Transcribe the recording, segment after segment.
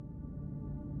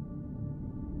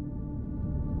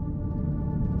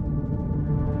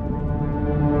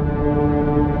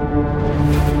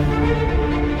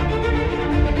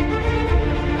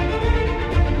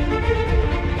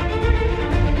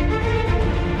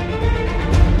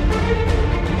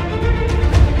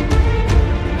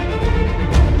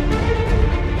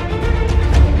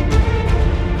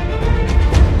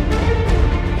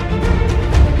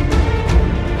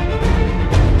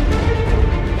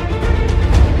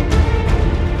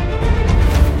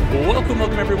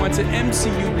everyone, to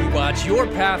MCU Rewatch, your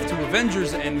path to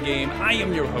Avengers Endgame. I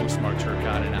am your host, Mark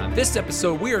Turcotte, and on this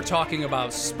episode, we are talking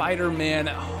about Spider-Man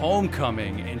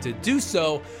Homecoming. And to do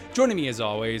so, joining me as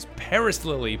always, Paris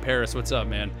Lilly. Paris, what's up,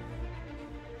 man?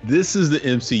 This is the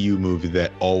MCU movie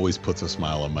that always puts a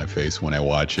smile on my face when I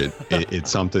watch it. It's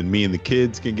something me and the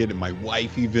kids can get, and my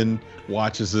wife even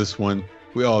watches this one.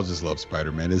 We all just love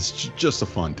Spider-Man. It's just a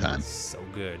fun time. So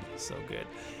good, so good.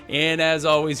 And as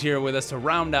always, here with us to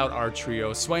round out our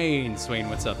trio, Swain. Swain,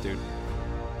 what's up, dude?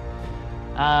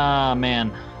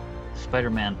 Man.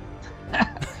 Spider-Man.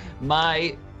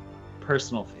 My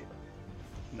personal favorite.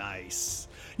 Nice.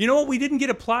 You know what? We didn't get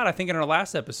a plot, I think, in our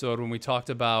last episode when we talked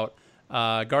about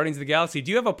Guardians of the Galaxy.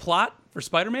 Do you have a plot for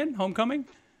Spider-Man Homecoming?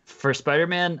 For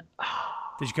Spider-Man?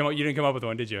 Did you come up? You didn't come up with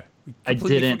one, did you? I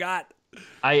didn't. Forgot.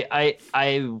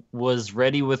 I was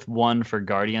ready with one for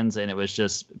Guardians, and it was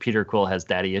just Peter Quill has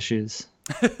daddy issues.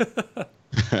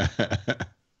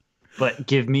 But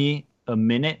give me a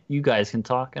minute, you guys can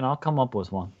talk, and I'll come up with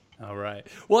one. All right.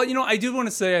 Well, you know, I do want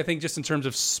to say, I think just in terms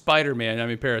of Spider-Man, I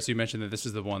mean, Paris, you mentioned that this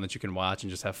is the one that you can watch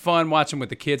and just have fun watching with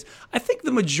the kids. I think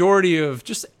the majority of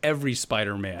just every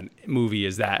Spider-Man movie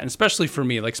is that, and especially for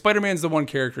me. Like, Spider-Man's the one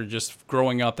character just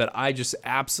growing up that I just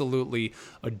absolutely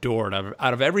adored.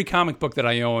 Out of every comic book that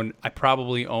I own, I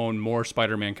probably own more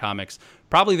Spider-Man comics,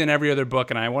 probably than every other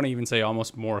book, and I want to even say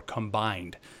almost more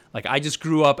combined. Like, I just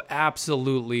grew up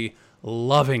absolutely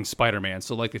loving Spider-Man.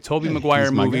 So like the Tobey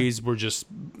Maguire movies were just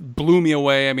blew me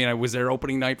away. I mean, I was there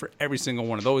opening night for every single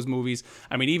one of those movies.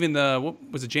 I mean, even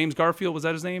what was it, James Garfield? Was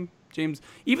that his name? James?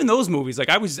 Even those movies, like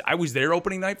I was there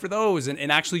opening night for those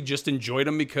and actually just enjoyed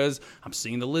them because I'm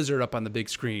seeing the Lizard up on the big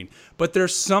screen. But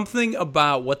there's something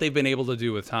about what they've been able to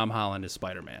do with Tom Holland as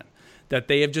Spider-Man that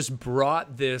they have just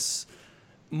brought this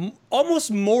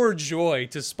almost more joy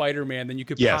to Spider-Man than you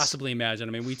could possibly imagine.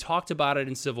 I mean, we talked about it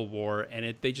in Civil War,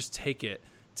 and they just take it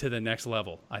to the next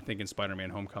level, I think, in Spider-Man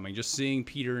Homecoming. Just seeing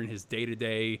Peter in his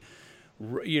day-to-day,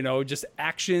 you know, just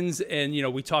actions, and, you know,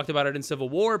 we talked about it in Civil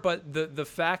War, but the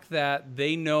fact that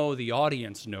they know, the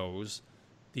audience knows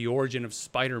the origin of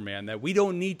Spider-Man, that we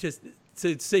don't need to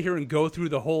sit here and go through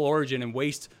the whole origin and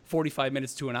waste 45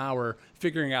 minutes to an hour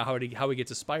figuring out how he gets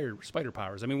his spider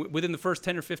powers. I mean, within the first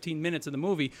 10 or 15 minutes of the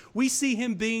movie, we see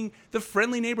him being the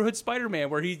friendly neighborhood Spider-Man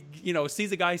where he, you know,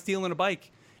 sees a guy stealing a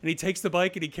bike and he takes the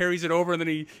bike and he carries it over and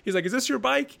then he's like, is this your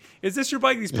bike? Is this your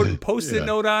bike? And he's putting Post-it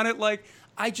note on it. Like,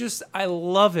 I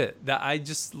love it. I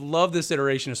just love this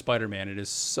iteration of Spider-Man. It is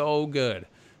so good.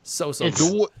 So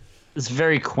good. It's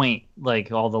very quaint,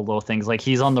 like all the little things. Like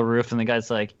he's on the roof and the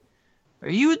guy's like, Are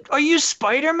you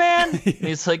Spider-Man? And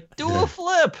he's like, do a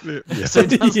flip. Yeah. So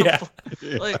he does a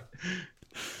flip. Like,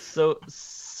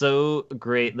 so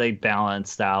great. They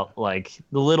balanced out like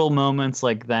the little moments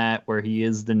like that where he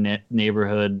is the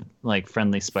neighborhood like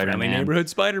friendly Spider-Man. Friendly neighborhood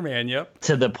Spider-Man. Yep.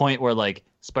 To the point where like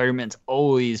Spider-Man's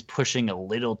always pushing a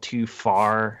little too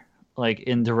far, like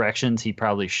in directions he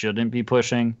probably shouldn't be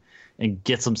pushing, and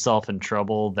gets himself in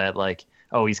trouble that like,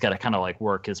 oh, he's got to kind of like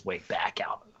work his way back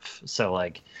out of. So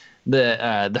like.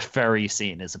 The ferry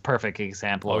scene is a perfect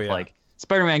example of like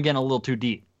Spider-Man getting a little too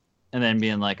deep and then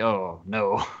being like, oh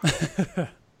no.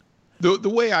 The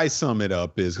way I sum it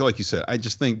up is, like you said, I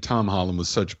just think Tom Holland was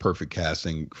such perfect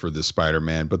casting for this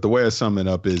Spider-Man. But the way I sum it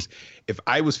up is, if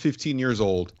I was 15 years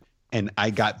old and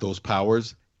I got those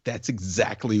powers, that's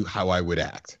exactly how I would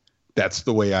act. That's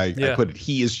the way I put it.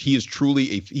 He is truly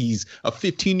he's a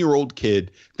 15-year-old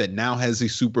kid that now has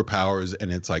these superpowers,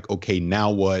 and it's like, okay, now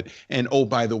what? And oh,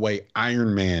 by the way,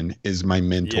 Iron Man is my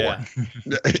mentor.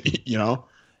 Yeah. You know?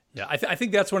 Yeah, I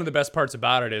think that's one of the best parts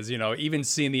about it is, you know, even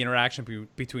seeing the interaction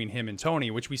between him and Tony,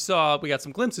 which we got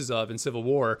some glimpses of in Civil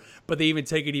War, but they even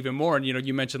take it even more. And, you know,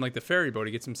 you mentioned like the ferry boat,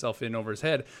 he gets himself in over his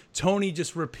head. Tony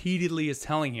just repeatedly is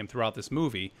telling him throughout this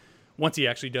movie, once he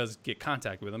actually does get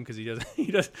contact with him, because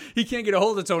he can't get a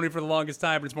hold of Tony for the longest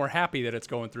time, but it's more happy that it's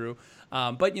going through.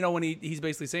 But you know, when he's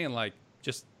basically saying like,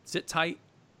 just sit tight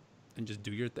and just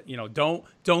do your you know, don't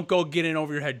go get in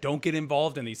over your head. Don't get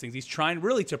involved in these things. He's trying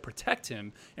really to protect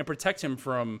him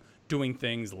from doing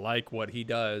things like what he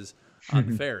does on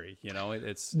the ferry. You know,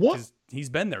 it's because he's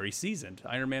been there. He's seasoned.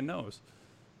 Iron Man knows.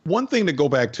 One thing to go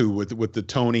back to with the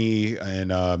Tony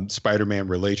and Spider-Man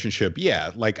relationship,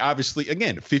 like obviously,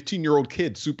 again, 15-year-old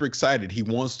kid, super excited. He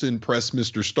wants to impress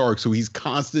Mr. Stark, so he's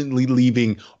constantly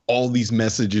leaving all these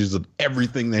messages of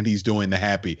everything that he's doing to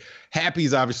Happy.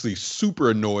 Happy's obviously super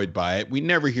annoyed by it. We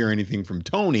never hear anything from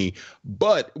Tony,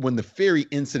 but when the ferry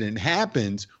incident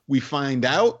happens, we find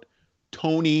out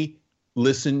Tony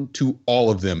listened to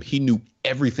all of them. He knew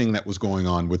everything that was going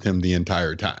on with him the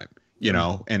entire time. You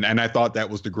know, and I thought that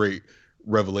was the great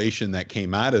revelation that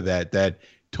came out of that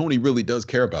Tony really does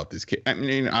care about this kid. I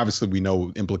mean, obviously we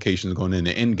know implications going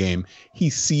into Endgame. He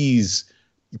sees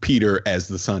Peter as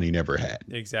the son he never had.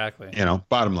 Exactly.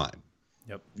 Bottom line.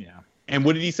 Yep. Yeah. And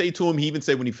what did he say to him? He even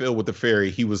said when he fell with the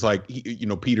fairy, he was like,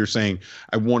 Peter saying,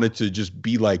 I wanted to just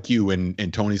be like you.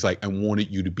 And Tony's like, I wanted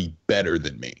you to be better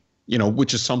than me,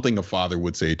 which is something a father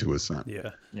would say to his son. Yeah.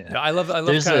 Yeah. I love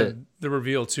kind of the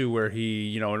reveal too, where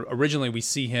he, originally we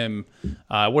see him,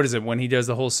 what is it? When he does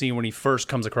the whole scene when he first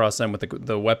comes across them with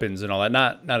the weapons and all that,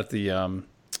 not at the,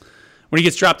 when he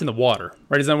gets dropped in the water,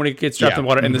 right? Isn't that when he gets dropped in the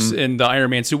water in the Iron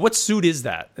Man suit? What suit is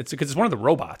that? It's because it's one of the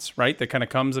robots, right? That kind of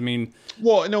comes.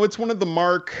 Well, no, it's one of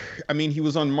the he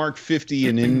was on Mark 50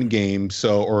 in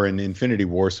Endgame, or in Infinity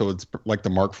War, so it's like the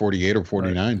Mark 48 or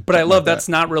 49. Right. But I love that's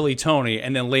not really Tony.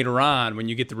 And then later on, when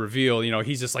you get the reveal,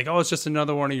 he's just like, oh, it's just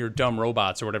another one of your dumb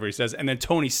robots or whatever he says. And then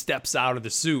Tony steps out of the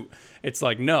suit. It's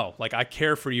like, no, like I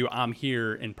care for you. I'm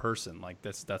here in person. Like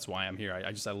that's why I'm here.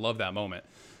 I love that moment.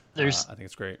 I think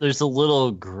it's great. There's a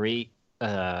little great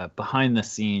behind the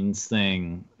scenes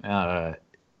thing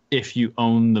if you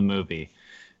own the movie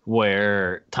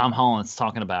where Tom Holland's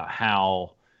talking about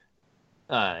how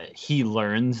he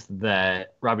learned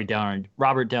that Robert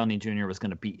Downey Jr. was going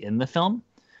to be in the film,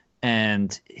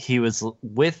 and he was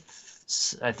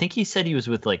with, I think he said he was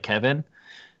with like Kevin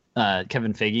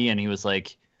Feige, and he was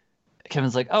like,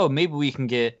 Kevin's like, oh, maybe we can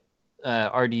get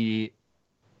RDJ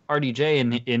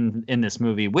in this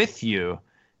movie with you.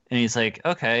 And he's like,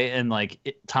 okay. And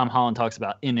like Tom Holland talks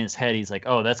about in his head, he's like,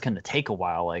 oh, that's going to take a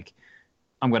while. Like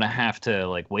I'm going to have to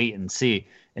like wait and see.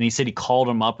 And he said he called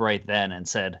him up right then and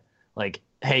said like,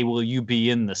 hey, will you be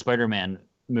in the Spider-Man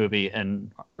movie?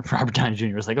 And Robert Downey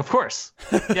Jr. was like, of course.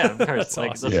 Yeah, of course. That's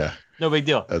like, awesome. Yeah. No big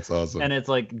deal. That's awesome. And it's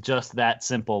like just that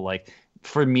simple. Like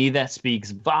for me, that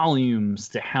speaks volumes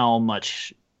to how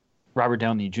much Robert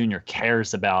Downey Jr.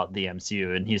 cares about the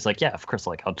MCU. And he's like, yeah, of course.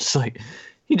 Like, I'll just like,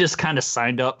 he just kind of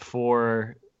signed up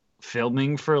for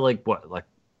filming for like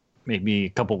maybe a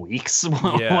couple weeks,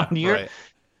 one year right.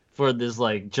 for this,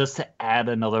 like, just to add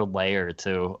another layer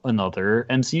to another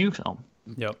MCU film.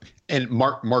 Yep. And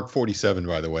Mark 47,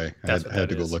 by the way, I had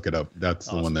to go look it up. That's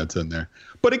awesome. The one that's in there.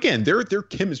 But again, their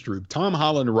chemistry, Tom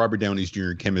Holland and Robert Downey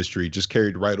Jr. chemistry just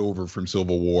carried right over from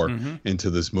Civil War into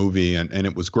this movie. And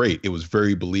it was great. It was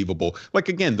very believable. Like,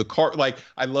 again,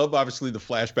 I love, obviously, the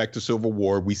flashback to Civil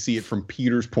War. We see it from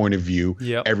Peter's point of view.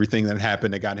 Yep. Everything that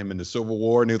happened that got him into Civil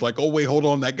War. And he's like, oh, wait, hold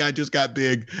on. That guy just got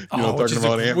big.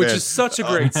 Which is such a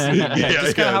great scene.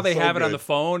 Just kind of how they have it on the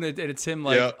phone. And it's him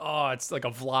like, it's like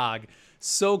a vlog.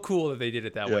 So cool that they did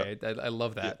it that way. I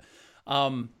love that.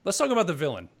 Let's talk about the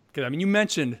villain. Because you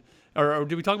mentioned, or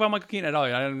did we talk about Michael Keaton at all?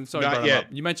 I don't know. Not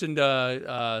yet. You mentioned,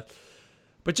 but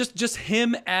just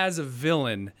him as a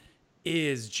villain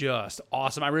is just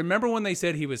awesome. I remember when they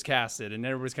said he was casted, and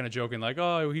everybody's kind of joking like,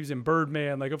 "Oh, he was in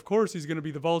Birdman. Like, of course he's going to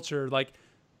be the Vulture." Like,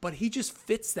 but he just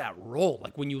fits that role.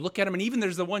 Like when you look at him, and even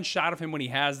there's the one shot of him when he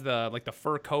has the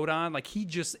fur coat on. Like he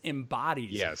just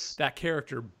embodies that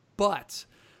character, but.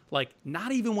 Like,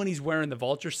 not even when he's wearing the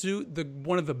Vulture suit,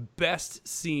 one of the best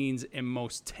scenes and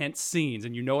most tense scenes,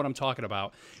 and you know what I'm talking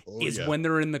about, is when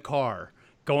they're in the car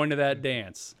going to that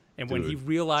dance. And when he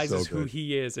realizes who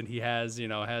he is and he has,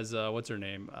 what's her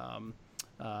name?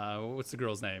 What's the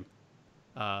girl's name?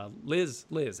 Liz.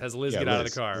 Has Liz get out of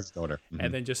the car. His daughter. Mm-hmm.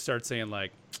 And then just start saying,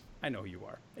 like, I know who you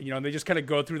are. And they just kind of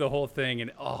go through the whole thing.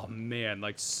 And, oh, man,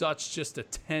 like, such just a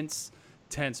tense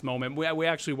moment. We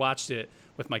actually watched it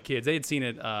with my kids. They had seen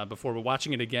it before, but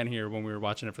watching it again here when we were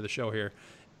watching it for the show here,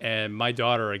 and my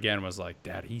daughter again was like,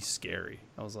 "Dad, he's scary."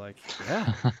 I was like,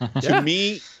 "Yeah."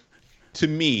 To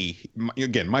me,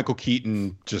 again, Michael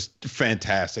Keaton just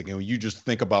fantastic. And when you just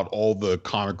think about all the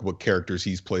comic book characters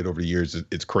he's played over the years,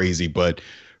 it's crazy. But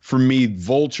for me,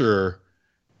 Vulture,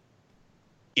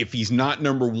 if he's not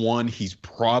number one, he's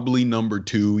probably number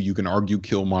two. You can argue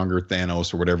Killmonger,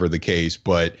 Thanos, or whatever the case,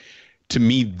 but to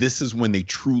me, this is when they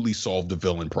truly solved the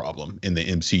villain problem in the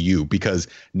MCU, because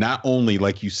not only,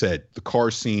 like you said, the car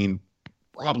scene,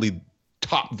 probably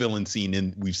top villain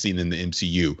scene we've seen in the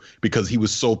MCU, because he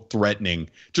was so threatening.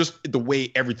 Just the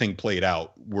way everything played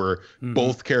out, where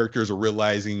both characters are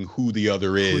realizing who the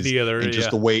other is, and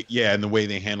just the way, and the way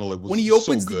they handle it was when he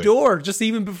opens the door, just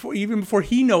even before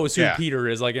he knows who Peter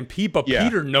is, like, and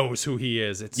Peter knows who he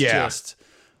is. It's just,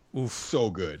 oof, so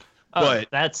good. But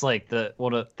that's like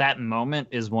that moment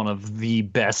is one of the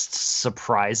best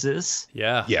surprises.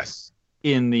 Yeah. Yes.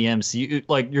 In the MCU,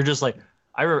 like you're just like,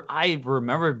 I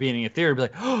remember being in a theater, be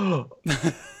like, oh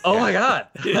my god,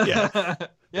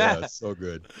 yeah, so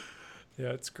good.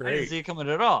 Yeah, it's I great. didn't see it coming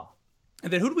at all.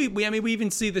 And then who do we I mean, we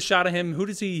even see the shot of him. Who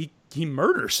does he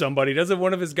murders somebody? Doesn't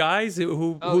one of his guys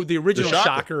who the original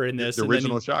Shocker in this? The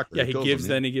original Shocker. Yeah, he gives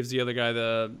the other guy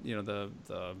the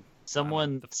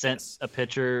Someone sent a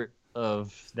picture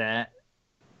of that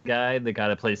guy, the guy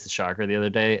that plays the Shocker, the other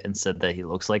day, and said that he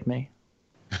looks like me.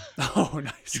 Oh,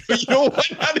 nice. You know what?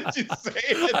 How did you say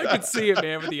it? I could see it,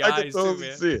 man, with the eyes. I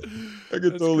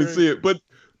could totally see it. But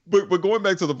going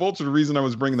back to the Vulture, the reason I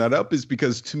was bringing that up is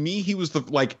because to me, he was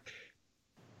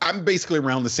I'm basically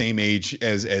around the same age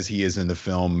as he is in the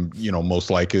film, most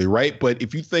likely, right? But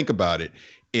if you think about it,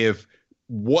 if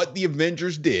what the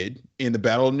Avengers did in the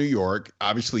Battle of New York,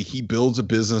 obviously he builds a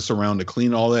business around to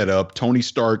clean all that up. Tony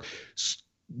Stark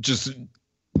just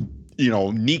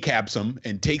kneecaps him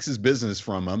and takes his business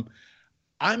from him.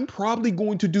 I'm probably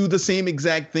going to do the same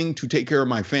exact thing to take care of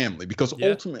my family, because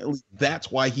ultimately that's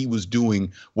why he was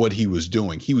doing what he was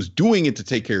doing. He was doing it to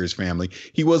take care of his family.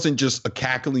 He wasn't just a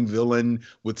cackling villain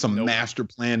with some master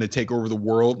plan to take over the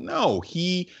world. No,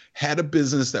 he had a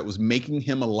business that was making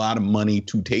him a lot of money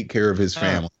to take care of his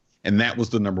family. And that was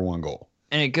the number one goal.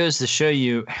 And it goes to show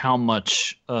you how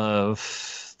much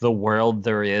of the world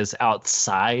there is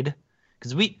outside.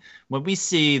 Because when we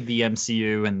see the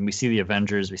MCU and we see the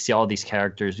Avengers, we see all these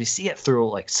characters, we see it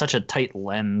through like such a tight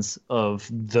lens of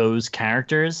those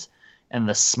characters and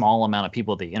the small amount of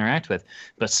people they interact with.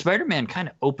 But Spider-Man kind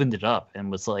of opened it up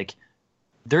and was like,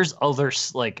 there's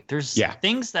others, like there's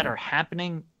things that are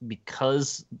happening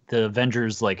because the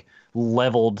Avengers like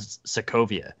leveled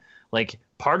Sokovia. Like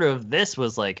part of this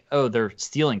was like, oh, they're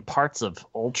stealing parts of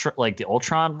the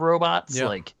Ultron robots,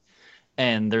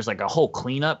 and there's like a whole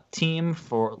cleanup team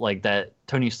for like that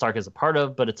Tony Stark is a part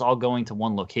of, but it's all going to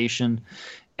one location.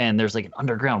 And there's like an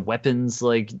underground weapons,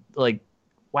 like,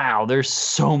 wow, there's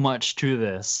so much to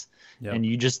this. Yep. And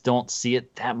you just don't see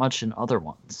it that much in other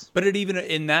ones. But it even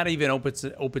opens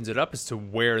it up as to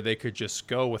where they could just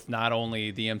go with not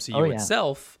only the MCU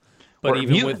itself, but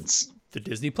even mutants. With the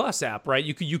Disney Plus app, right?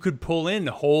 You could pull in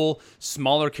whole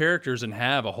smaller characters and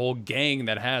have a whole gang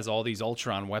that has all these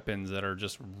Ultron weapons that are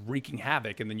just wreaking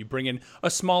havoc, and then you bring in a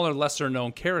smaller, lesser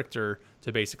known character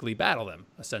to basically battle them,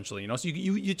 essentially. So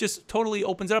you just totally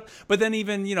opens it up. But then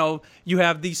even you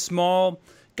have these small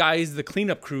guys, the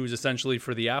cleanup crews, essentially,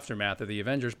 for the aftermath of the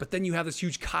Avengers. But then you have this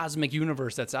huge cosmic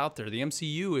universe that's out there. The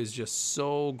MCU is just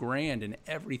so grand in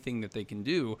everything that they can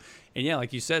do. And yeah,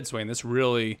 like you said, Swain,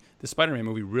 the Spider-Man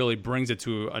movie really brings it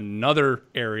to another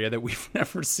area that we've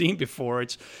never seen before.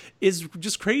 It is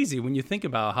just crazy when you think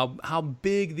about how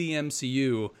big the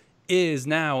MCU is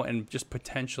now and just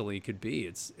potentially could be.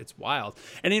 It's wild.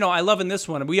 And I love in this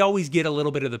one, we always get a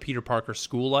little bit of the Peter Parker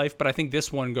school life, but I think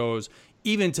this one goes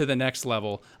even to the next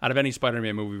level out of any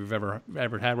Spider-Man movie we've ever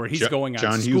had, where he's going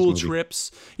on school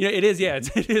trips. It is,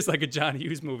 it is like a John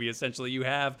Hughes movie, essentially. You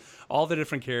have all the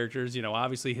different characters.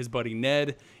 Obviously his buddy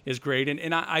Ned is great.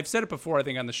 And I've said it before, I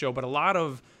think, on the show, but a lot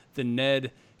of the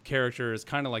Ned character is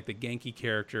kind of like the Genki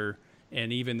character.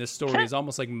 And even this story is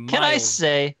almost like mild. Can I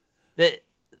say that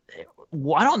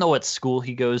I don't know what school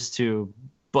he goes to,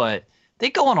 but they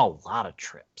go on a lot of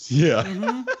trips. Yeah.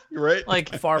 Mm-hmm. Right?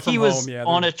 Like far from home, was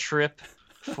on a trip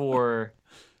for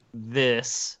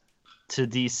this to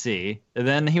DC. And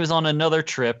then he was on another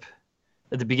trip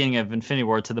at the beginning of Infinity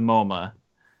War to the MoMA.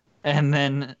 And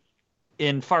then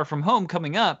in Far From Home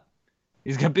coming up,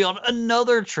 he's going to be on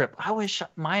another trip. I wish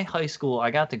my high school,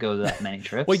 I got to go to that many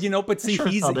trips. Well, but see,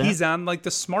 he's on like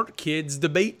the smart kids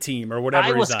debate team or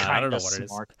whatever he's on. I don't know what it is.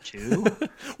 Smart too.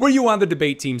 Were you on the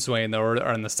debate team, Swain, though, or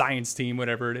on the science team,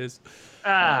 whatever it is?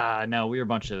 No, we were a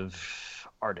bunch of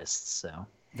artists, so.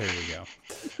 There you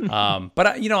go. But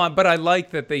I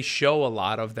like that they show a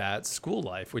lot of that school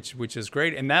life, which is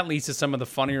great, and that leads to some of the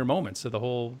funnier moments of the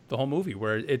whole movie,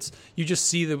 where you just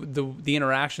see the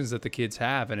interactions that the kids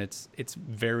have, and it's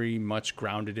very much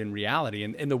grounded in reality,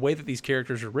 and the way that these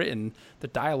characters are written, the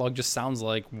dialogue just sounds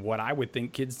like what I would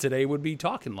think kids today would be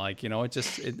talking like.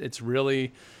 It's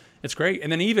really, it's great.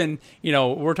 And then even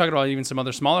we're talking about even some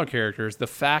other smaller characters. The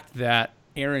fact that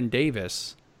Aaron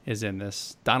Davis is in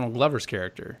this, Donald Glover's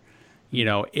character,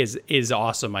 is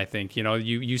awesome. I think,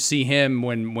 you see him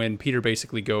when Peter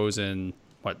basically goes and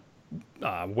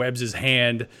webs his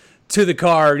hand to the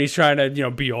car, and he's trying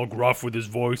to, be all gruff with his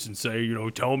voice and say,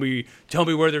 tell me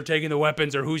where they're taking the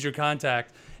weapons or who's your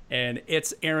contact. And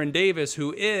it's Aaron Davis,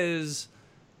 who is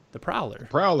the Prowler.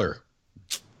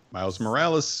 Miles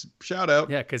Morales, shout out.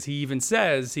 Yeah. Cause he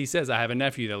says, I have a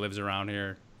nephew that lives around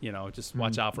here, just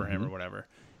watch out for him or whatever.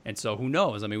 And so who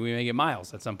knows? I mean, we may get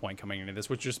Miles at some point coming into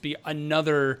this, which just be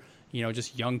another,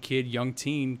 just young kid, young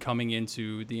teen coming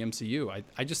into the MCU.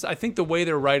 I think the way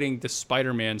they're writing the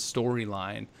Spider-Man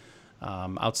storyline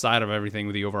outside of everything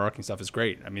with the overarching stuff is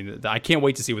great. I mean, I can't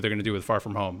wait to see what they're going to do with Far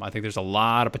From Home. I think there's a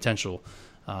lot of potential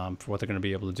for what they're going to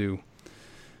be able to do.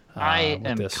 I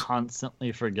am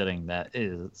constantly forgetting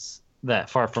that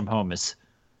Far From Home is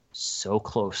so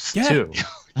close too.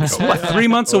 What, 3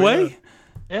 months away?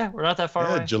 Yeah, we're not that far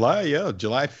away. July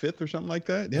 5th or something like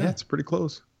that. Yeah, it's pretty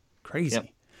close. Crazy. Yep.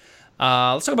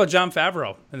 Let's talk about Jon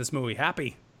Favreau in this movie.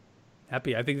 Happy. I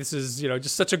think this is,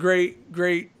 just such a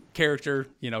great character.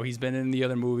 He's been in the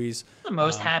other movies. The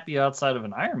most happy outside of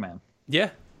an Iron Man.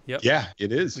 Yeah. Yep. Yeah,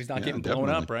 it is. He's not getting blown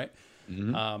up, right?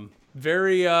 Mm-hmm.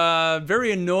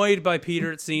 Very annoyed by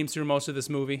Peter, it seems, through most of this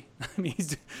movie. I mean,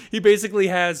 he basically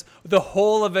has the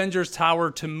whole Avengers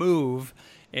Tower to move,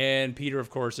 and Peter, of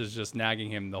course, is just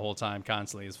nagging him the whole time,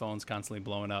 constantly. His phone's constantly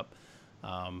blowing up.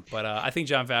 But I think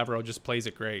Jon Favreau just plays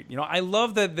it great. I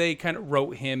love that they kind of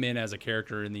wrote him in as a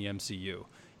character in the MCU.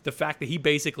 The fact that he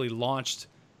basically launched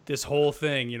this whole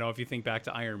thing, if you think back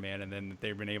to Iron Man, and then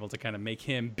they've been able to kind of make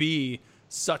him be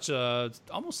such a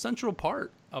almost central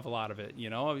part of a lot of it.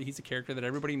 He's a character that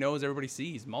everybody knows, everybody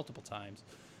sees multiple times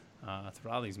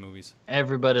throughout these movies.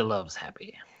 Everybody loves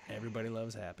Happy. Everybody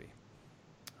loves Happy.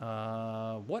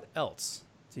 What else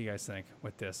do you guys think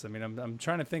with this? I mean, I'm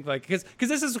trying to think, like, because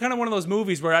this is kind of one of those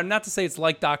movies where, I'm not to say it's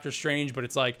like Doctor Strange, but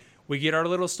it's like we get our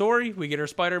little story, we get our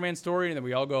Spider-Man story, and then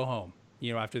we all go home.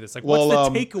 After this, like,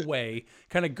 what's the takeaway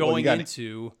kind of going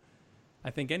into, I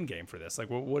think, Endgame for this? Like,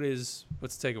 what's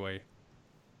the takeaway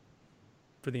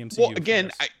for the MCU? Well,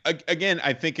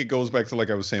 I think it goes back to,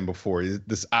 like I was saying before,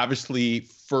 this obviously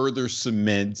further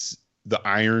cements the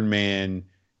Iron Man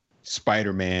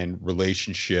Spider-Man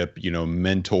relationship,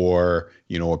 mentor,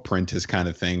 apprentice kind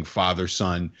of thing, father,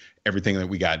 son, everything that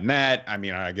we got in that. I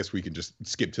mean, I guess we could just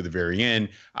skip to the very end.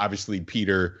 Obviously,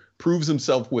 Peter proves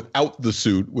himself without the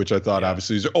suit, which I thought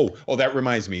obviously is, that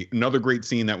reminds me, another great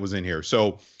scene that was in here.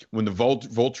 So when the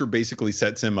Vulture basically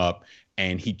sets him up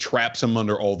and he traps him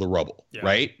under all the rubble,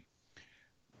 right?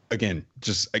 Again,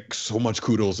 just like so much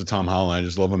kudos to Tom Holland. I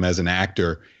just love him as an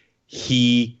actor.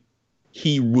 He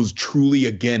was truly,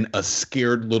 again, a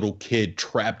scared little kid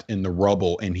trapped in the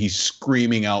rubble, and he's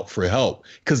screaming out for help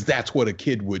because that's what a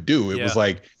kid would do. It was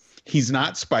like, he's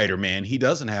not Spider-Man. He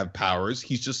doesn't have powers.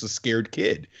 He's just a scared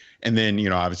kid. And then,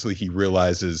 obviously he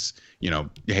realizes,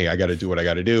 hey, I got to do what I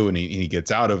got to do. And he gets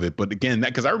out of it. But again,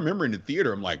 because I remember in the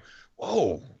theater, I'm like,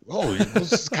 whoa,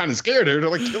 this is kind of scared. They're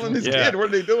like killing this kid. What are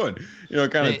they doing?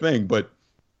 Kind of thing. But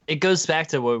it goes back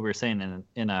to what we were saying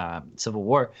in Civil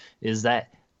War, is that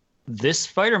this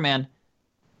Spider-Man,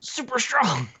 super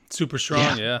strong.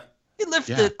 Yeah. He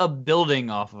lifted a building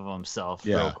off of himself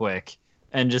real quick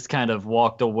and just kind of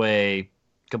walked away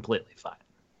completely fine.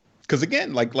 Because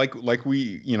again, like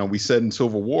we we said in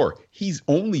Civil War, he's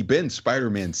only been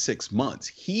Spider-Man 6 months.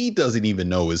 He doesn't even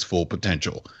know his full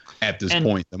potential at this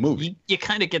point in the movie. You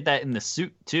kind of get that in the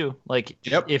suit too. Like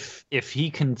if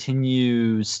he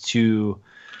continues to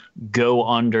go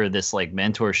under this like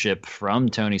mentorship from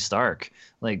Tony Stark,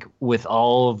 like with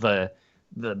all the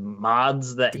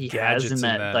mods that he has in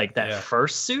that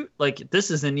first suit, like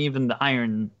this isn't even the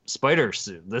Iron Spider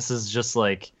suit. This is just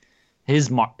like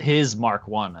his Mark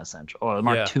 1 essential, or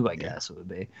Mark 2, I guess it would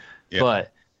be.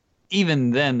 But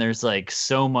even then, there's like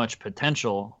so much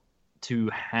potential to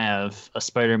have a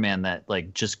Spider-Man that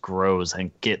like just grows and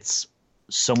gets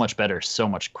so much better so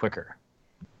much quicker.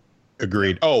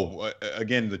 Agreed. Oh,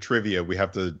 again, the trivia, we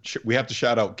have to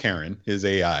shout out Karen, his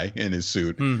AI in his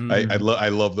suit. Mm-hmm. I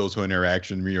love those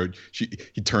interactions.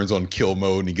 He turns on kill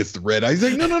mode and he gets the red eye. He's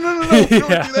like, no, don't do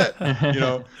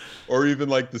that. Or even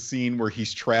like the scene where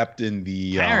he's trapped in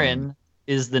the Karen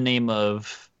is the name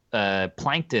of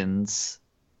Plankton's.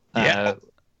 Oh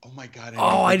my god!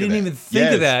 I didn't even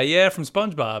think of that. Yeah, from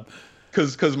SpongeBob.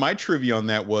 Because my trivia on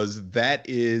that that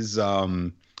is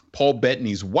Paul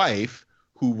Bettany's wife,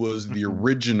 who was the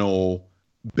original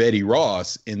Betty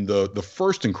Ross in the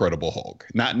first Incredible Hulk,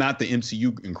 not the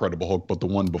MCU Incredible Hulk, but the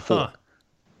one before.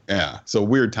 Yeah, so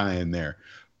weird tie-in there.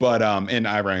 But and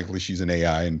ironically, she's an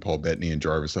AI, and Paul Bettany and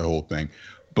Jarvis, the whole thing.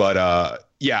 But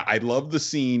I love the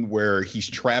scene where he's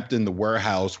trapped in the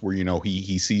warehouse, where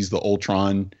he sees the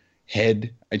Ultron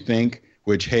head, I think.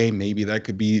 Which, hey, maybe that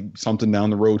could be something down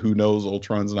the road. Who knows?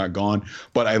 Ultron's not gone.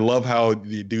 But I love how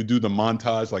they do the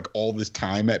montage, like all this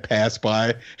time had passed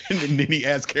by. And then he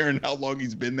asks Karen how long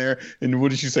he's been there. And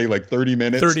what did she say, like 30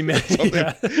 minutes? 30 minutes,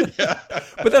 yeah.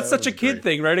 But that's such a kid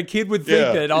thing, right? A kid would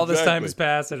think that all this time has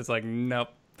passed, and it's like, nope.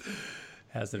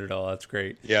 Hasn't at all. That's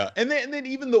great. Yeah. And then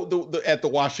even the at the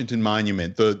Washington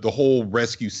Monument, the whole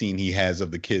rescue scene he has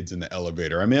of the kids in the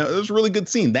elevator. I mean, it was a really good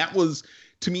scene. That was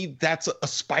to me, that's a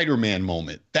Spider-Man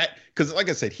moment. That, because like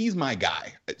I said, he's my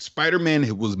guy.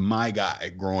 Spider-Man was my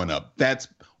guy growing up. That's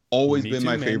always been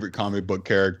my favorite comic book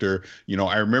character. You know,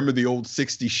 I remember the old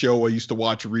 60s show. I used to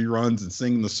watch reruns and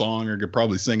sing the song, or could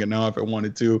probably sing it now if I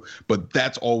wanted to, but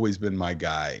that's always been my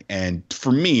guy. And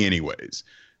for me anyways,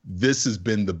 this has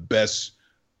been the best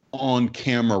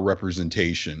on-camera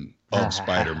representation of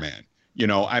Spider-Man. You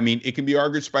know, I mean, it can be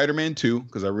argued Spider-Man 2,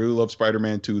 because I really love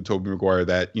Spider-Man 2, Tobey Maguire,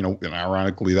 that, you know, and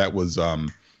ironically that was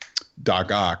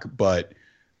Doc Ock, but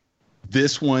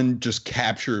this one just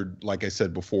captured, like I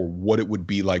said before, what it would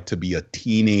be like to be a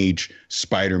teenage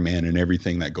Spider-Man and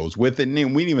everything that goes with it. And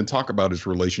we didn't even talk about his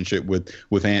relationship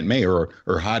with Aunt May or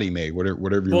Hottie May,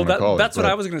 whatever you want to call it. That's what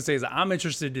I was going to say. Is I'm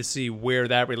interested to see where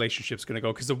that relationship's going to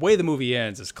go, because the way the movie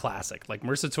ends is classic. Like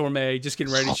Marissa Tomei just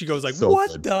getting ready, she goes like, so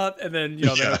 "What the?" And then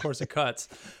then of course it cuts.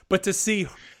 But to see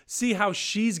how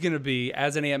she's going to be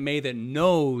as an Aunt May that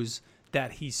knows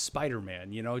that he's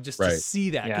Spider-Man, just to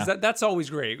see that, because that's always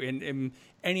great in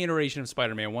any iteration of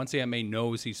Spider-Man. Once Aunt May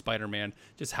knows he's Spider-Man,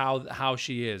 just how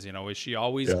she is, is she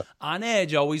always on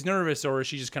edge, always nervous, or is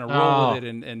she just kind of roll with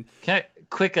it? And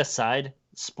quick aside,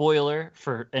 spoiler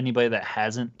for anybody that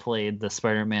hasn't played the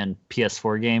Spider-Man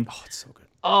PS4 game. Oh, it's so good.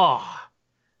 Oh,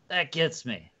 that gets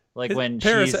me. Like when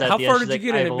Paris, she's at how the far end, did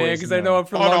you get in it, man? Because I know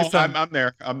for the longest time. I'm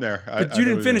there. But you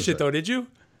didn't finish it though, did you?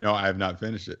 No, I have not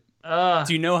finished it. Do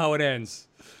you know how it ends?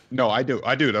 No, I do.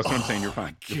 That's what I'm saying. You're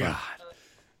fine. You're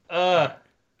fine.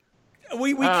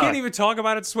 We can't even talk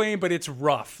about it, Swain, but it's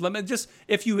rough. Let me just,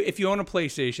 if you own a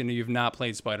PlayStation and you've not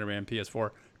played Spider-Man PS4,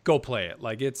 go play it.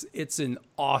 Like it's an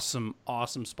awesome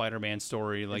Spider-Man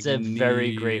story. Like it's a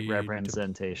very great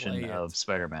representation of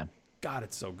Spider-Man. God,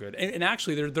 it's so good. And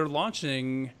actually, they're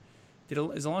launching.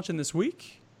 Is it launching this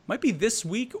week? Might be this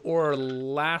week or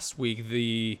last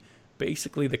week.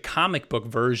 Basically the comic book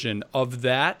version of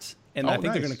that. And I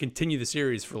think they're going to continue the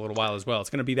series for a little while as well. It's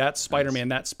going to be that Spider-Man,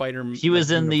 that Spider-Man. He was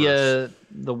in the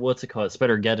what's it called,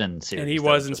 Spider-Geddon series. And he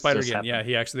was in Spider-Geddon.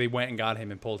 Yeah, they went and got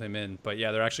him and pulled him in. But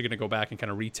yeah, they're actually going to go back and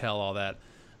kind of retell all that.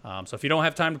 So if you don't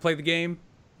have time to play the game,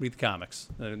 read the comics.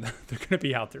 They're going to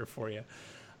be out there for you.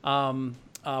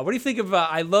 What do you think of?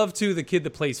 I love the kid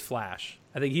that plays Flash.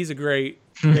 I think he's a great.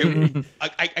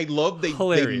 I love they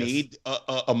made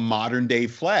a modern day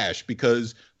Flash,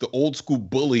 because the old school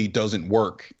bully doesn't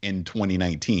work in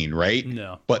 2019, right?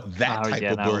 No. But that type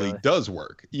of bully does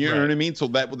work. You know what I mean? So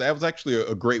that was actually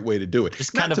a great way to do it.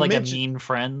 Just kind of like a mean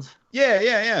friend.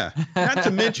 Yeah. Not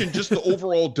to mention just the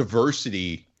overall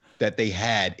diversity that they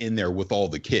had in there with all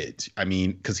the kids. I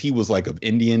mean, because he was like of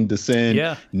Indian descent.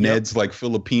 Yeah. Ned's like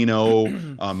Filipino.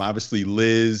 Obviously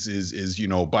Liz is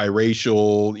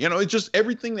biracial. It's just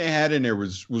everything they had in there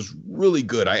was really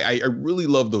good. I really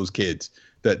love those kids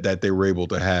that they were able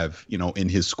to have, in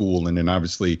his school. And then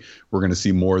obviously we're going to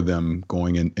see more of them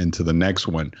going into the next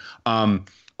one.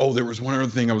 There was one other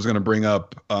thing I was going to bring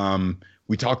up.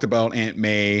 We talked about Aunt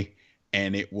May.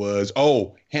 And it was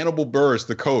Hannibal Buress,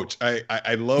 the coach.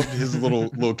 I loved his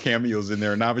little cameos in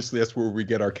there, and obviously that's where we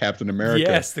get our Captain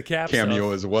America the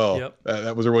cameo as well. Yep.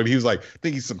 That was when he was like, I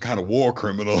think he's some kind of war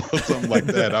criminal or something like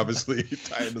that. Obviously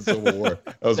tied to Civil War.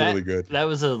 That was really good. That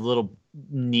was a little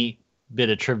neat bit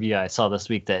of trivia I saw this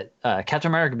week, that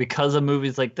Captain America, because of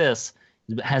movies like this,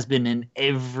 has been in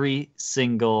a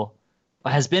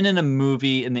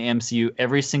movie in the MCU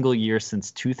every single year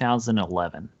since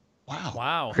 2011.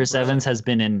 Wow. Chris Evans has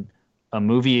been in a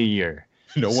movie a year.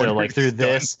 No so wonder like through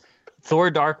this, Thor: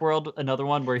 Dark World, another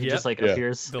one where he just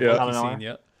appears out of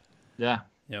nowhere. Yeah.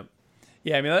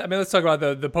 Yeah, I mean, let's talk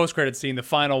about the post-credit scene. The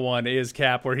final one is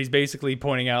Cap, where he's basically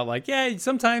pointing out, like,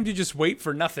 sometimes you just wait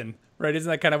for nothing, right? Isn't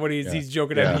that kind of what he's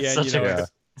joking at the end?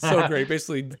 It's so great.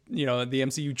 Basically, the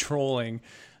MCU trolling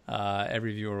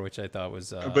every viewer, which I thought was.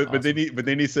 But awesome.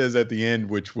 then he says at the end,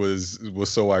 which was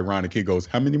so ironic. He goes,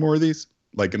 "How many more of these?"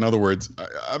 Like, in other words,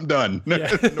 I'm done. No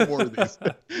more of these.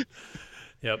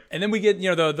 Yep. And then we get,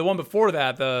 the one before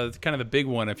that, the kind of the big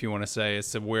one, if you want to say,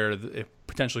 as to where it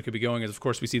potentially could be going is, of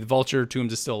course, we see the Vulture.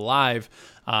 Toomes is still alive,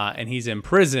 and he's in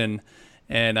prison.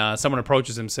 And someone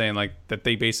approaches him saying, like, that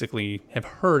they basically have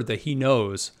heard that he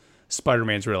knows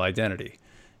Spider-Man's real identity.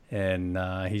 And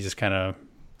he just kind of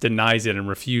denies it and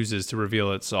refuses to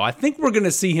reveal it. So I think we're going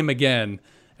to see him again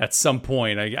at some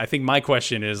point. I think my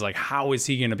question is, like, how is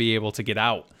he going to be able to get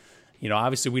out?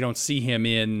 Obviously we don't see him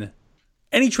in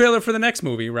any trailer for the next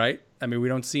movie, right? I mean, we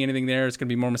don't see anything there. It's going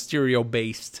to be more Mysterio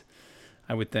based,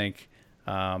 I would think.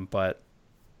 But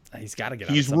he's got to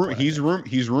get out. He's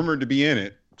rumored to be in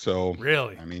it. So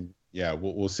really, I mean, yeah,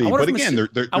 we'll see. But again,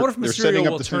 I wonder if Mysterio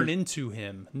will turn into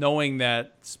him, knowing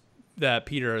that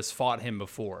Peter has fought him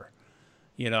before.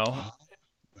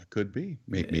 That could be.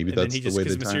 Maybe And then that's he the just, way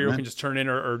because they tie Mysterio him can in. just turn in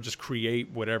or just create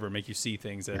whatever, make you see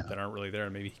things that aren't really there.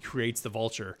 Maybe he creates the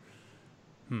Vulture.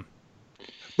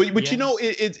 But you know,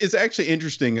 it's actually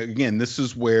interesting. Again, this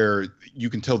is where you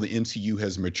can tell the MCU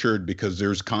has matured because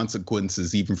there's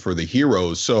consequences even for the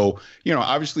heroes. So, you know,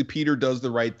 obviously Peter does the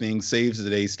right thing, saves the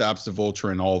day, stops the Vulture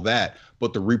and all that.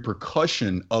 But the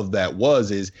repercussion of that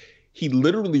is he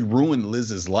literally ruined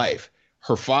Liz's life.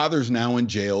 Her father's now in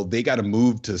jail. They got to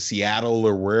move to Seattle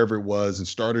or wherever it was and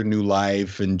start a new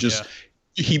life. And just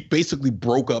he basically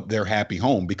broke up their happy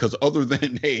home because other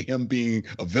than him being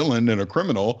a villain and a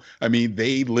criminal, I mean,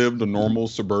 they lived a normal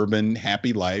suburban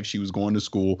happy life. She was going to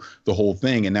school, the whole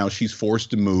thing, and now she's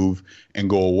forced to move and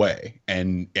go away.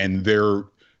 And their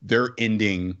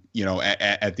ending, you know,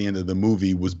 at the end of the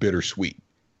movie was bittersweet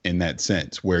in that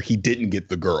sense, where he didn't get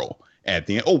the girl at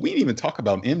the end. Oh, we didn't even talk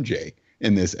about MJ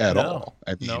in this at all.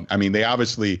 I mean, they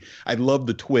obviously, I love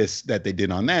the twist that they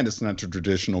did on that. It's not the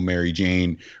traditional Mary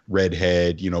Jane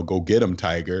redhead, you know, go get him,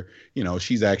 Tiger. You know,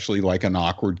 she's actually like an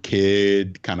awkward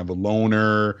kid, kind of a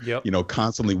loner, you know,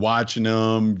 constantly watching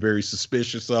him, very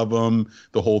suspicious of him,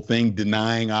 the whole thing,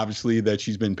 denying obviously that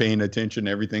she's been paying attention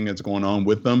to everything that's going on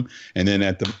with them. And then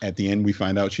at the end, we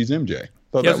find out she's MJ.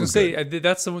 I was gonna say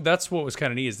that's what was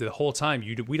kind of neat is the whole time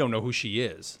we don't know who she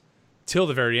is. Till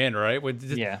the very end, right? What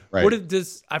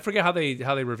does I forget how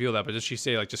they reveal that? But does she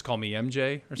say like just call me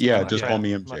MJ or something? Yeah, just call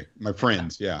me MJ. My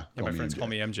friends, my friends call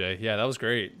me MJ. Yeah, that was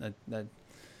great. That's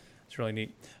really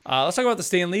neat. Let's talk about the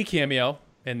Stan Lee cameo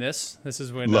in this. This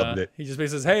is when he just basically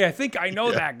says, "Hey, I think I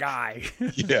know that guy."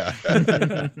 Yeah,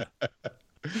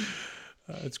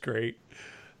 that's great.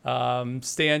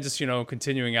 Stan just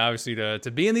continuing obviously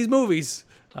to be in these movies.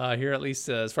 Here, at least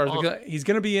as far as he's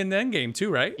going to be in Endgame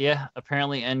too, right? Yeah,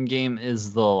 apparently Endgame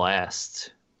is the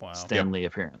last Stan Lee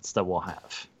appearance that we'll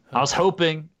have. I was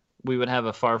hoping we would have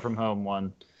a Far From Home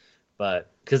one,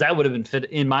 but because that would have been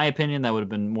fit, in my opinion, that would have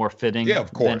been more fitting than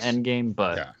Endgame.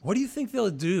 But what do you think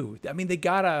they'll do? I mean, they're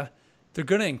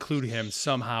gonna include him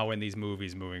somehow in these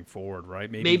movies moving forward, right?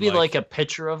 Maybe like a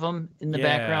picture of him in the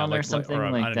background or something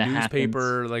or like on that. A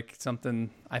newspaper, happens. like something.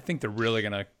 I think they're really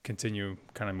gonna continue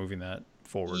kind of moving that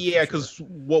forward. Yeah, because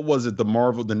what was it? The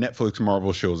Netflix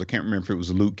Marvel shows. I can't remember if it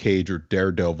was Luke Cage or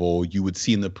Daredevil. You would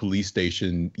see in the police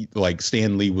station, like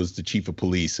Stan Lee was the chief of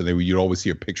police, and you'd always see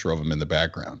a picture of him in the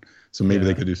background. So maybe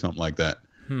they could do something like that.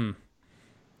 Well,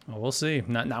 we'll see.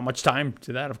 Not much time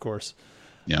to that, of course.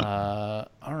 Yeah.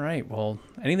 All right. Well,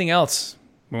 anything else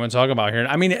we want to talk about here?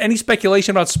 I mean, any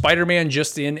speculation about Spider-Man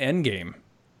just in Endgame?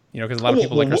 Because a lot of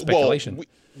people like our speculation.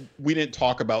 We didn't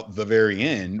talk about the very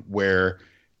end where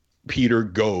Peter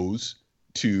goes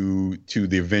to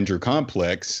the Avenger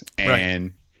complex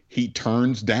and he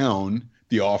turns down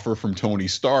the offer from Tony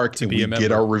Stark, and we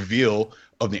get our reveal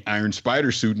of the Iron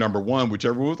Spider suit #1, which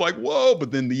everyone was like, whoa.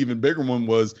 But then the even bigger one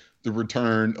was the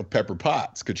return of Pepper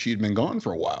Potts, because she had been gone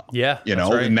for a while. Yeah.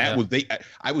 And that was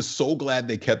I was so glad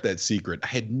they kept that secret. I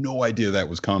had no idea that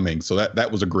was coming. So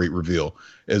that was a great reveal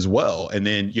as well. And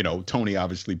then, Tony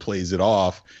obviously plays it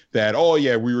off that, oh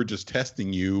yeah, we were just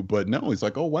testing you. But no, he's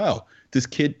like, oh wow, this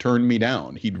kid turned me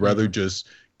down. He'd rather just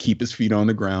keep his feet on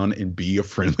the ground and be a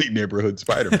friendly neighborhood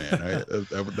Spider-Man.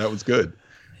 That was good.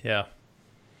 Yeah.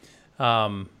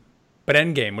 But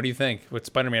Endgame, what do you think with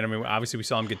Spider-Man? I mean, obviously we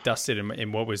saw him get dusted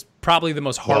in what was probably the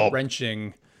most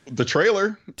heart-wrenching. The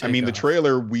trailer. The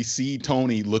trailer, we see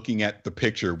Tony looking at the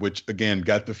picture, which again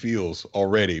got the feels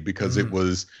already because it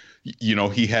was,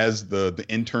 he has the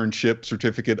internship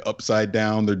certificate upside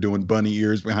down. They're doing bunny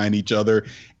ears behind each other.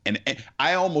 And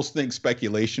I almost think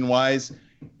speculation-wise,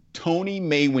 Tony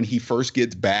may, when he first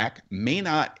gets back, may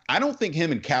not. I don't think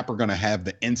him and Cap are going to have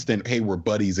the instant, hey, we're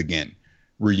buddies again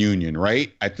reunion,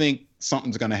 right? I think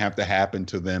something's going to have to happen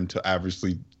to them to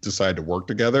obviously decide to work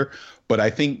together. But I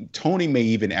think Tony may,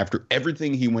 even after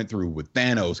everything he went through with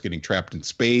Thanos getting trapped in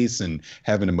space and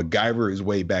having to MacGyver his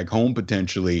way back home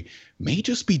potentially, may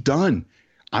just be done.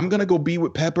 I'm going to go be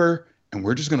with Pepper and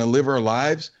we're just going to live our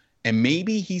lives. And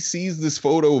maybe he sees this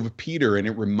photo of Peter and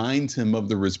it reminds him of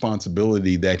the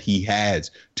responsibility that he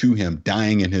has to him,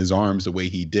 dying in his arms the way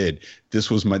he did. This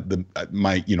was my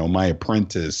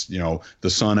apprentice, the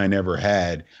son I never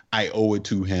had. I owe it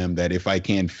to him that if I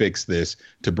can fix this,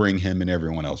 to bring him and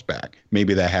everyone else back.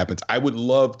 Maybe that happens. I would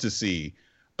love to see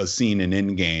a scene in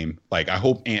Endgame. Like, I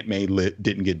hope Aunt May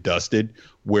didn't get dusted,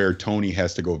 where Tony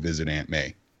has to go visit Aunt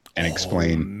May and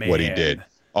explain what he did.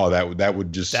 Oh, that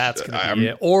would just... That's going to be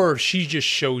it. Or she just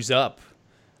shows up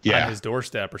on his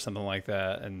doorstep or something like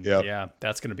that. And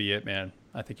that's going to be it, man.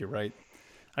 I think you're right.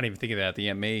 I didn't even think of that. The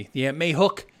Aunt May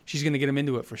hook. She's going to get him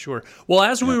into it for sure. Well,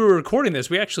 as we were recording this,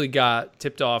 we actually got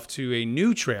tipped off to a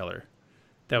new trailer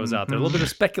that was out there. A little bit of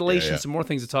speculation, Yeah. some more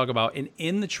things to talk about. And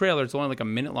in the trailer, it's only like a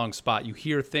minute-long spot. You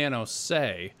hear Thanos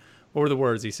say, what were the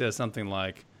words? He says something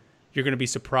like, "You're going to be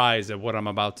surprised at what I'm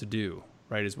about to do,"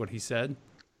 right, is what he said.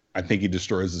 I think he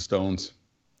destroys the stones.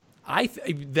 I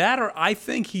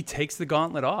think he takes the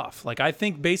gauntlet off. Like, I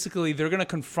think basically they're going to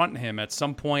confront him at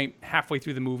some point halfway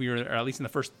through the movie, or at least in the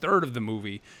first third of the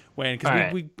movie.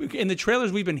 Because we in the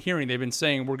trailers we've been hearing, they've been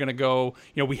saying we're going to go,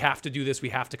 we have to do this, we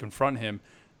have to confront him.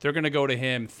 They're going to go to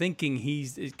him thinking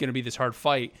he's going to be this hard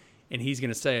fight, and he's going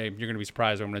to say, "You're going to be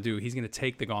surprised what I'm going to do." He's going to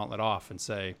take the gauntlet off and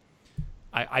say,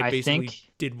 I basically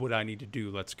did what I need to do.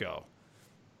 Let's go.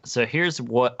 So here's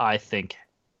what I think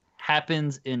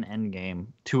happens in Endgame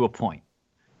to a point.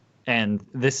 And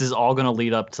this is all going to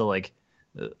lead up to like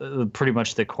pretty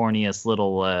much the corniest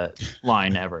little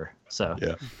line ever. So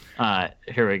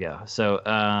here we go. So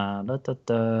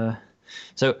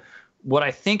so what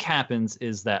I think happens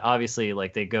is that obviously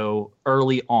like they go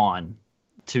early on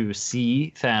to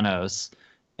see Thanos,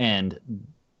 and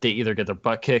they either get their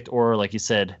butt kicked, or like you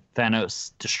said,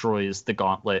 Thanos destroys the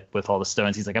gauntlet with all the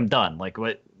stones. He's like, "I'm done. Like,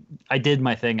 what? I did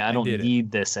my thing. I don't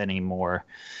need this anymore."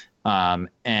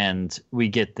 And we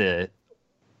get the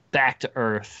back to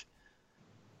Earth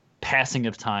passing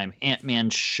of time. Ant-Man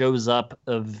shows up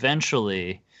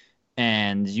eventually,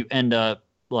 and you end up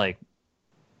like,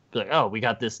 oh, we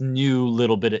got this new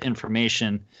little bit of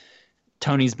information.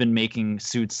 Tony's been making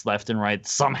suits left and right.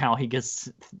 Somehow he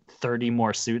gets 30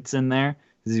 more suits in there.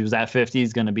 Because he was at 50,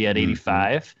 he's going to be at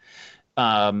 85.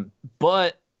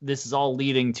 But this is all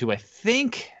leading to, I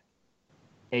think,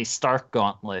 a Stark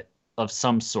Gauntlet of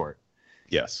some sort.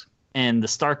 Yes. And the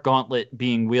Stark Gauntlet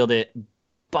being wielded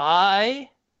by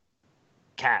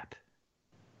Cap.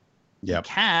 Yep.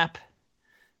 Cap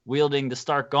wielding the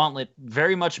Stark Gauntlet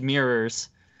very much mirrors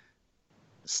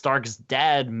Stark's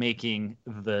dad making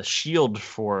the shield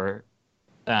for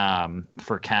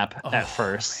Cap at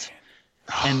first. Man.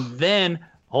 And then,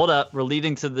 hold up, we're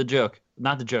leading to the joke.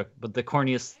 Not the joke, but the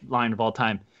corniest line of all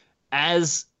time.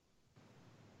 As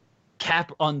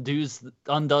Cap undoes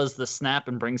the snap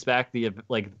and brings back the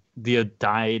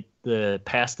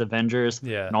past Avengers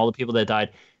and all the people that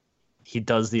died, he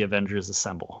does the Avengers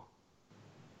Assemble.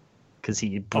 Because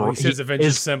he says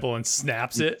Avengers Assemble and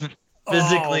snaps it.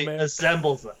 Physically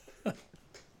assembles them.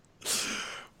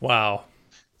 Wow.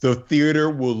 The theater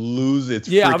will lose its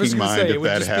freaking mind if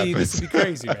that happens. This would be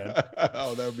crazy, man.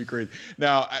 Oh, that would be crazy.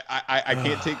 Now, I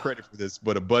can't take credit for this,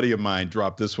 but a buddy of mine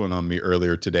dropped this one on me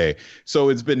earlier today. So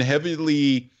it's been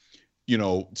heavily,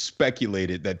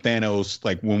 speculated that Thanos,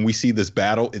 like when we see this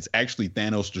battle, it's actually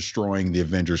Thanos destroying the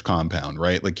Avengers compound,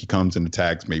 right? Like he comes and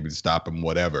attacks maybe to stop him,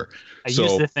 whatever. I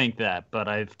used to think that, but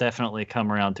I've definitely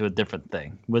come around to a different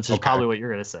thing, which is probably what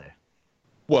you're going to say.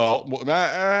 Well,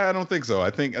 I don't think so. I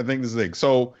think this is the thing.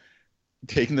 So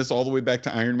taking this all the way back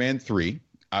to Iron Man 3,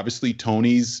 obviously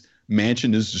Tony's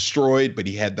mansion is destroyed, but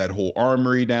he had that whole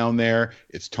armory down there.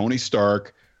 It's Tony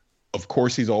Stark. Of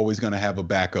course, he's always going to have a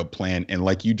backup plan. And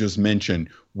like you just mentioned,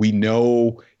 we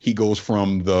know he goes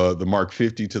from the Mark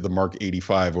 50 to the Mark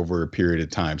 85 over a period of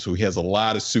time. So he has a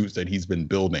lot of suits that he's been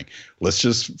building. Let's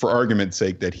just, for argument's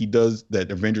sake, that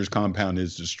Avengers compound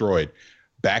is destroyed.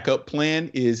 Backup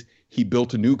plan is he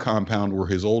built a new compound where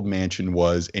his old mansion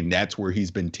was, and that's where he's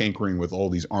been tinkering with all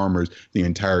these armors the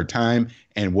entire time.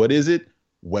 And what is it?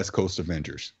 West Coast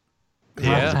Avengers.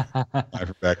 Yeah.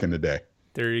 Back in the day.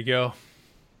 There you go.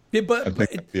 Yeah, but I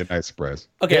think that'd be a nice surprise.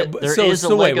 Okay, there is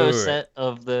a Lego set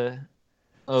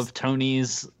of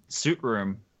Tony's suit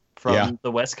room from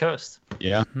the West Coast.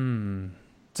 Yeah.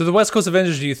 So the West Coast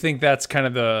Avengers, do you think that's kind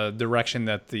of the direction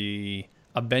that the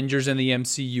Avengers in the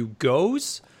MCU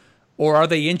goes? Or are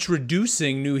they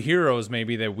introducing new heroes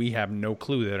maybe that we have no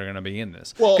clue that are going to be in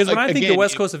this? Because when I think the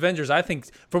West Coast Avengers, I think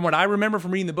from what I remember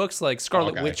from reading the books, like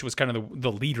Scarlet Witch was kind of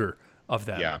the leader of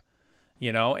them. Yeah.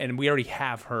 And we already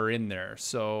have her in there.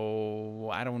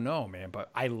 So I don't know, man, but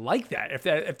I like that.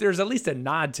 If there's at least a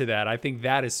nod to that, I think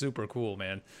that is super cool,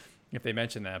 man, if they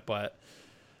mention that. But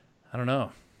I don't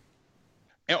know.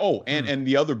 And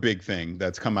the other big thing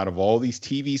that's come out of all these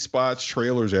TV spots,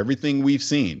 trailers, everything we've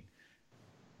seen,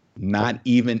 not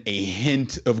even a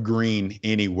hint of green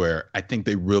anywhere. I think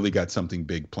they really got something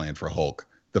big planned for Hulk.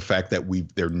 The fact that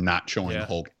they're not showing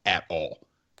Hulk at all.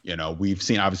 We've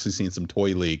obviously seen some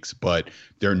toy leaks, but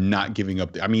they're not giving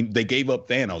up. They gave up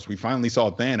Thanos. We finally saw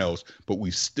Thanos, but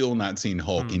we've still not seen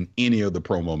Hulk in any of the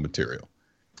promo material.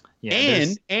 Yeah,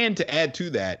 and to add to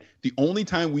that, the only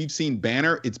time we've seen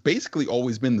Banner, it's basically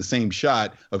always been the same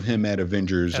shot of him at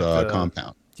Avengers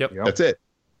compound. Yep. That's it.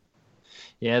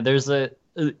 Yeah, there's a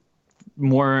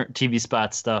more TV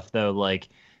spot stuff though, like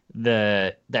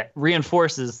that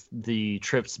reinforces the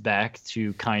trips back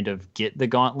to kind of get the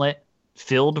gauntlet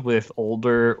filled with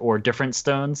older or different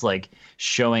stones, like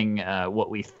showing what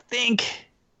we think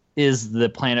is the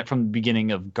planet from the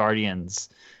beginning of Guardians,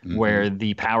 where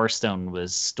the Power Stone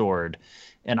was stored.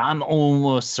 And I'm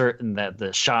almost certain that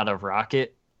the shot of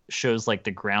Rocket shows like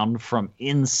the ground from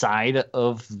inside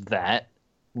of that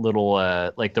little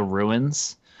like the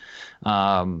ruins,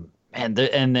 and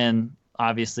then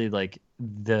obviously like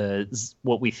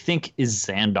what we think is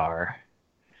Xandar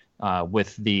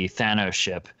with the Thanos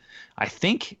ship. I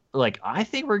think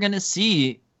we're gonna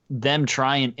see them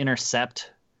try and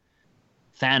intercept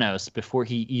Thanos before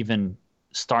he even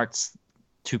starts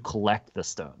to collect the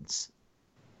stones.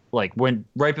 Like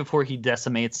right before he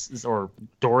decimates, or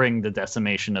during the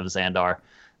decimation of Xandar,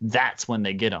 that's when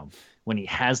they get him. When he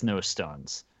has no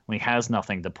stones, when he has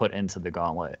nothing to put into the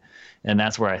gauntlet, and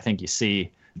that's where I think you see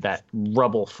that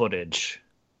rubble footage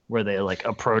where they like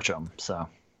approach him. So,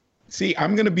 see,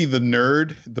 I'm gonna be the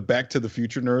nerd, the Back to the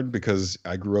Future nerd, because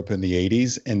I grew up in the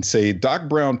 '80s, and say Doc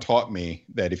Brown taught me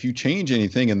that if you change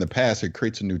anything in the past, it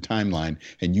creates a new timeline,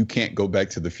 and you can't go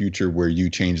back to the future where you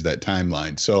change that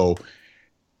timeline. So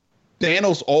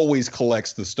Thanos always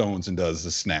collects the stones and does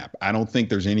the snap. I don't think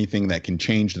there's anything that can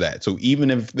change that. So even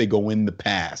if they go in the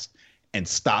past and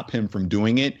stop him from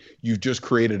doing it, you've just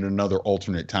created another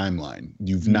alternate timeline.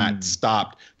 You've not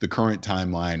stopped the current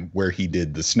timeline where he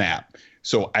did the snap.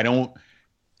 So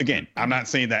again, I'm not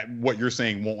saying that what you're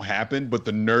saying won't happen, but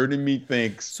the nerd in me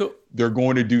thinks they're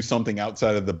going to do something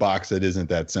outside of the box that isn't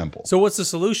that simple. So what's the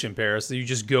solution, Paris? You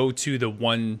just go to the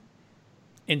one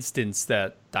instance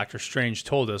that Doctor Strange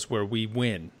told us where we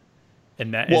win,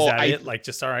 and that is that it? Like,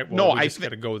 just all right. Well, we just got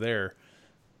to go there.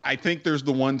 I think there's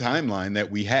the one timeline that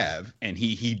we have, and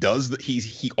he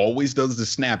always does the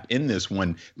snap in this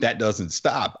one. That doesn't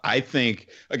stop. I think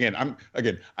I'm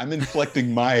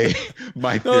inflecting my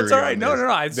theory. No, it's all right. No.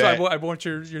 I want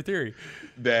your theory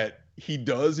that he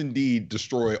does indeed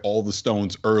destroy all the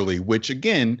stones early, which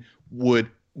again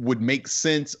would make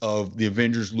sense of the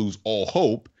Avengers lose all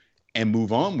hope and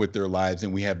move on with their lives,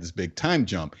 and we have this big time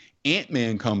jump.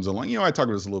 Ant-Man comes along. I talked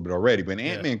about this a little bit already, but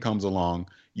Ant-Man comes along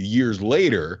years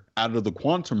later out of the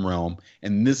quantum realm,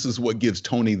 and this is what gives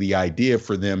Tony the idea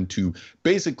for them to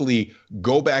basically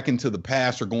go back into the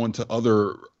past or go into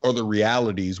other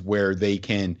realities where they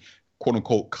can, quote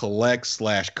unquote,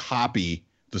 collect/copy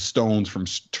the stones from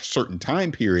certain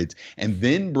time periods, and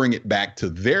then bring it back to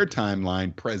their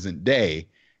timeline, present day,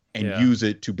 and use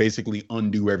it to basically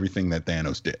undo everything that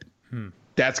Thanos did.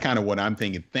 That's kind of what I'm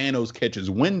thinking. Thanos catches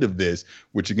wind of this,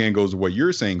 which again goes to what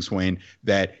you're saying, Swain,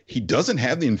 that he doesn't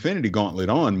have the Infinity Gauntlet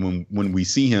on when we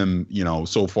see him,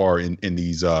 so far in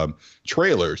these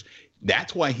trailers.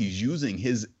 That's why he's using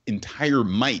his entire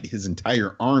might, his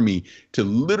entire army, to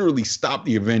literally stop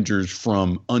the Avengers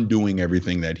from undoing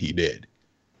everything that he did.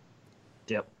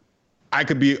 Yep. I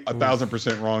could be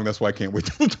 1,000% wrong. That's why I can't wait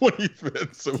till the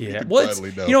 25th. So we can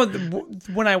finally know.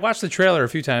 When I watched the trailer a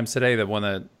few times today, the one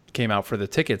that came out for the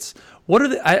tickets, what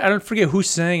are I don't forget who's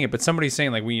saying it, but somebody's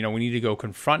saying like we need to go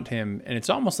confront him, and it's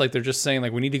almost like they're just saying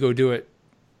like we need to go do it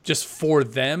just for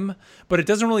them, but it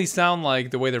doesn't really sound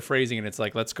like the way they're phrasing it. It's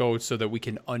like, let's go so that we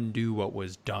can undo what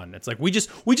was done. It's like we just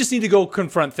need to go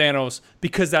confront Thanos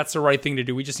because that's the right thing to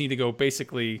do. We just need to go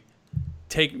basically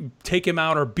take him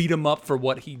out or beat him up for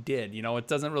what he did. It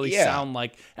doesn't really sound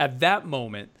like at that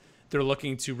moment they're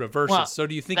looking to reverse it. So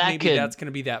do you think maybe that's going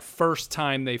to be that first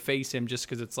time they face him, just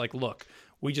because it's like, look,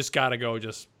 we just got to go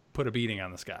just put a beating on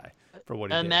this guy for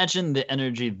what he did? Imagine the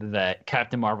energy that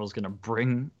Captain Marvel's going to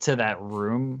bring to that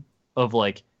room of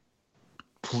like,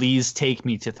 please take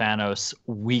me to Thanos.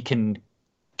 We can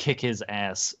kick his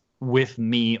ass with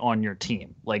me on your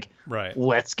team. Like,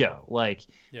 let's go. Like,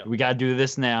 we got to do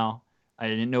this now. I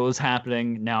didn't know it was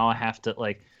happening. Now I have to,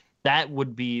 like, that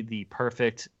would be the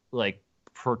perfect, like,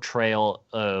 portrayal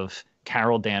of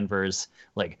Carol Danvers,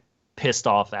 like, pissed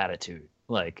off attitude.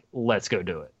 Like, let's go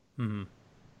do it. Mm-hmm.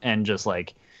 And just,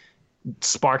 like,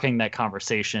 sparking that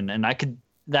conversation. And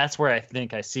that's where I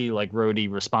think I see, like,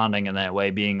 Rhodey responding in that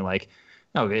way, being like,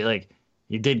 okay, like,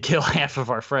 you did kill half of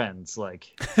our friends.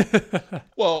 Like,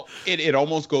 well, it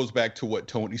almost goes back to what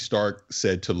Tony Stark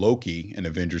said to Loki in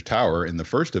Avengers Tower in the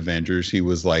first Avengers. He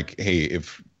was like, hey,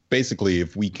 if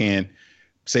we can't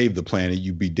save the planet,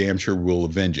 you'd be damn sure we'll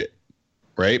avenge it.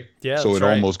 Right. Yeah. So it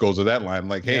almost goes to that line.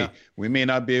 Like, hey, we may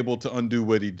not be able to undo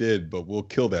what he did, but we'll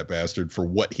kill that bastard for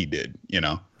what he did. Yep.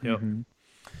 Mm-hmm.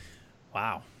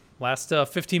 Wow. Last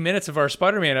 15 minutes of our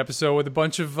Spider-Man episode with a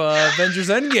bunch of Avengers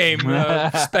Endgame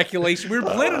speculation. We were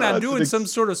planning on doing some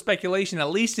sort of speculation,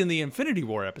 at least in the Infinity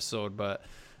War episode, but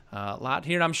a lot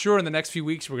here. And I'm sure in the next few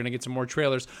weeks we're going to get some more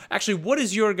trailers. Actually, what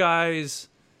is your guys',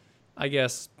 I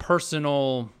guess,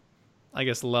 personal,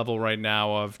 level right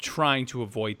now of trying to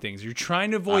avoid things? You're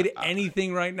trying to avoid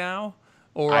anything right now?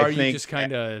 Or are you just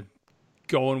kind of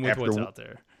going with what's out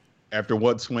there? After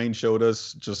what Swain showed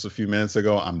us just a few minutes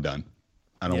ago, I'm done.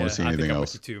 I don't want to see anything else. I think I'm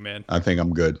with you too, man. I think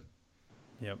I'm good.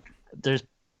 Yep.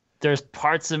 There's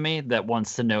parts of me that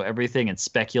wants to know everything and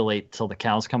speculate till the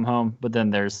cows come home, but then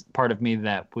there's part of me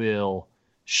that will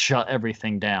shut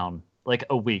everything down like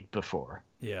a week before.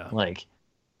 Yeah. Like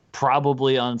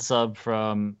probably unsub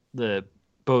from the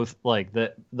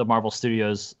Marvel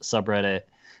Studios subreddit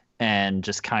and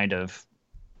just kind of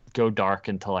go dark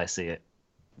until I see it.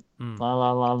 La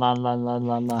la la la la la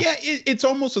la la. Yeah, it's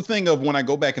almost a thing of when I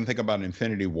go back and think about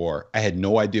Infinity War, I had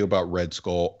no idea about Red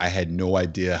Skull. I had no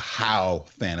idea how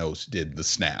Thanos did the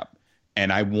snap.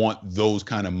 And I want those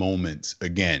kind of moments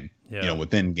again,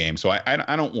 within game. So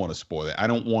I don't want to spoil it. I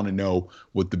don't want to know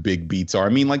what the big beats are. I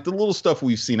mean, like the little stuff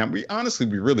we've seen, honestly,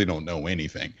 we really don't know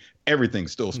anything.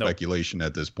 Everything's still speculation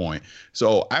at this point.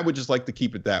 So I would just like to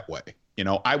keep it that way.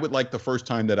 I would like the first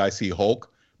time that I see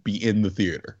Hulk be in the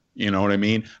theater. You know what I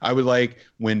mean? I would like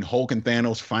when Hulk and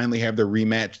Thanos finally have their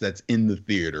rematch that's in the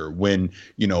theater. When,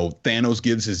 Thanos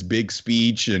gives his big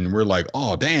speech and we're like,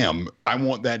 oh, damn, I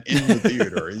want that in the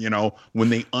theater. When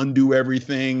they undo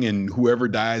everything and whoever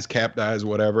dies, Cap dies,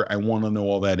 whatever, I want to know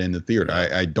all that in the theater.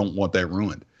 I don't want that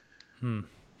ruined.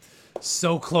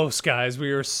 So close, guys.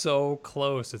 We are so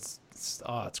close. It's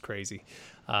crazy.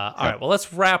 All right, well,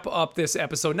 let's wrap up this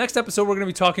episode. Next episode, we're going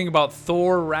to be talking about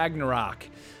Thor Ragnarok.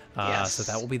 Yes. So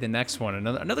that will be the next one.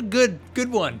 Another good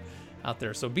one out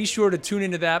there. So be sure to tune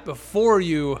into that before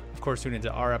you, of course, tune into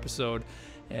our episode.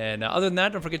 And other than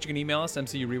that, don't forget you can email us,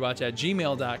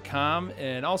 mcurewatch@gmail.com.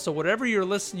 And also, whatever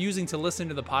you're using to listen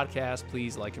to the podcast,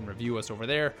 please like and review us over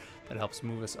there. That helps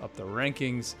move us up the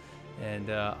rankings. And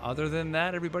other than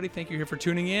that, everybody, thank you here for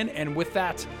tuning in. And with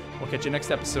that, we'll catch you next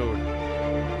episode.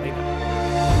 Later.